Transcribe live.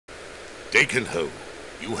Dakenho,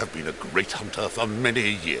 you have been a great hunter for many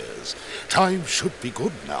years. Time should be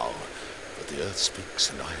good now, but the earth speaks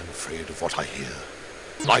and I am afraid of what I hear.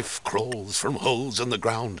 Life crawls from holes in the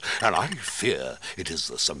ground, and I fear it is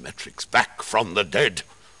the Symmetrics back from the dead.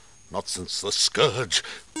 Not since the Scourge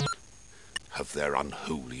have their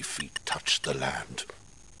unholy feet touched the land.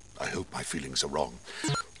 I hope my feelings are wrong.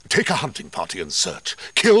 Take a hunting party and search.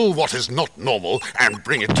 Kill what is not normal and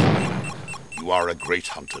bring it to me. You are a great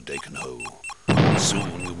hunter, Dakenho.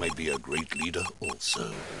 Soon you may be a great leader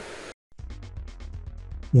also.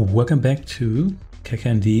 Welcome back to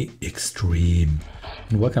KKND Xtreme.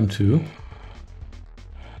 And welcome to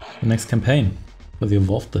the next campaign for the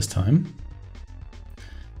Evolved this time.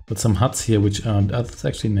 With some huts here which aren't others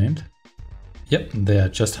actually named. Yep, they are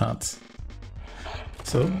just huts.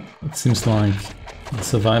 So it seems like the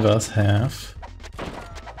survivors have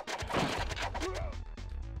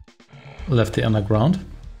left the underground.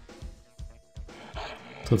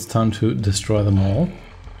 So it's time to destroy them all.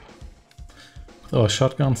 With our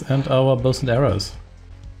shotguns and our bows and arrows.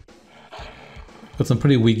 Got some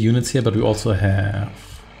pretty weak units here, but we also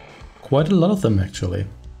have quite a lot of them actually.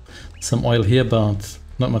 Some oil here, but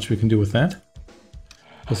not much we can do with that.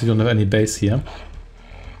 Because we don't have any base here.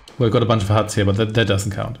 Well, we've got a bunch of huts here, but that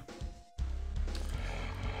doesn't count.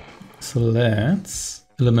 So let's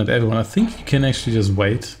eliminate everyone. I think you can actually just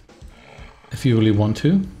wait if you really want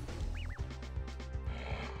to.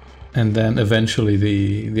 And then eventually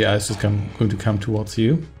the ice is going to come towards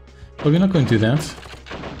you. But we're not going to do that.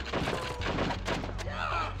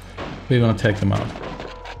 We're going to take them out.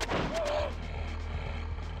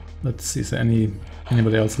 Let's see, is there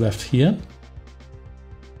anybody else left here?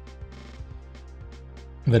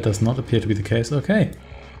 That does not appear to be the case. Okay.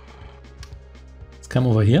 Let's come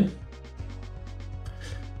over here.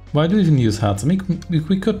 Why do we even use huts? I mean,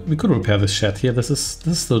 we could repair this shed here. This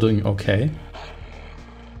is still doing okay.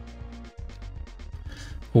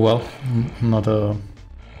 Well, not a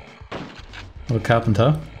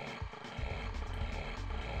carpenter.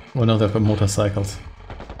 Oh no, they've got motorcycles.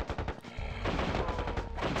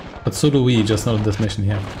 But so do we, just not in this mission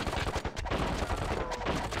here.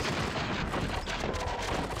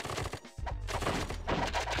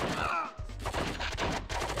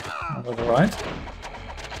 Alright.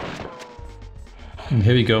 And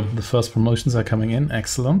here we go, the first promotions are coming in,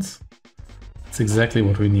 excellent. That's exactly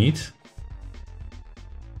what we need.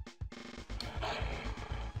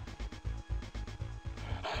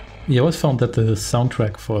 Yeah, I always found that the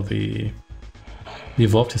soundtrack for the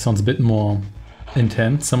Evolved sounds a bit more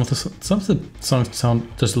intense. Some of the songs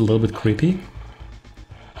sound just a little bit creepy.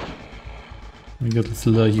 Let's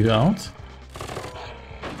lure you out.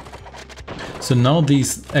 So now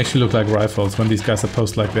these actually look like rifles when these guys are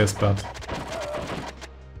posed like this, but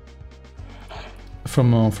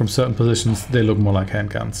from certain positions they look more like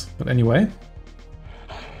handguns. But anyway,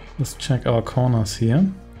 let's check our corners here.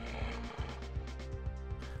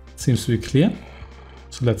 Seems to be clear,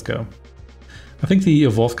 so let's go. I think the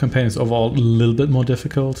Evolved campaign is overall a little bit more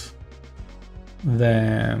difficult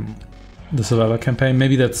than the Survivor campaign.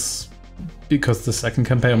 Maybe that's because the second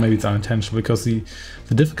campaign, or maybe it's unintentional, because the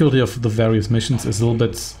difficulty of the various missions is a little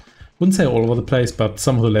bit, wouldn't say all over the place, but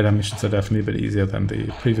some of the later missions are definitely a bit easier than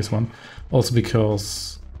the previous one. Also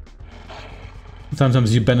because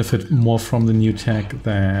sometimes you benefit more from the new tech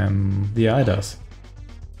than the AI does.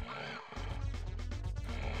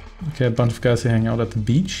 Okay, a bunch of guys here hang out at the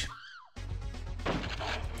beach.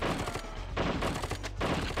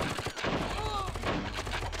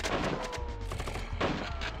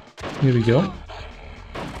 Here we go.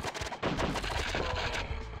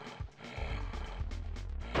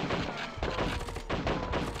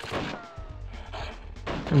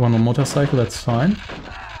 One more motorcycle, that's fine.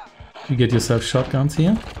 You get yourself shotguns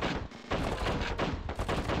here.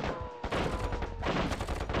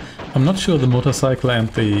 I'm not sure the motorcycle and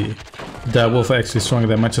the direwolf are actually stronger.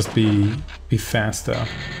 They might just be faster.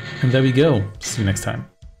 And there we go. See you next time.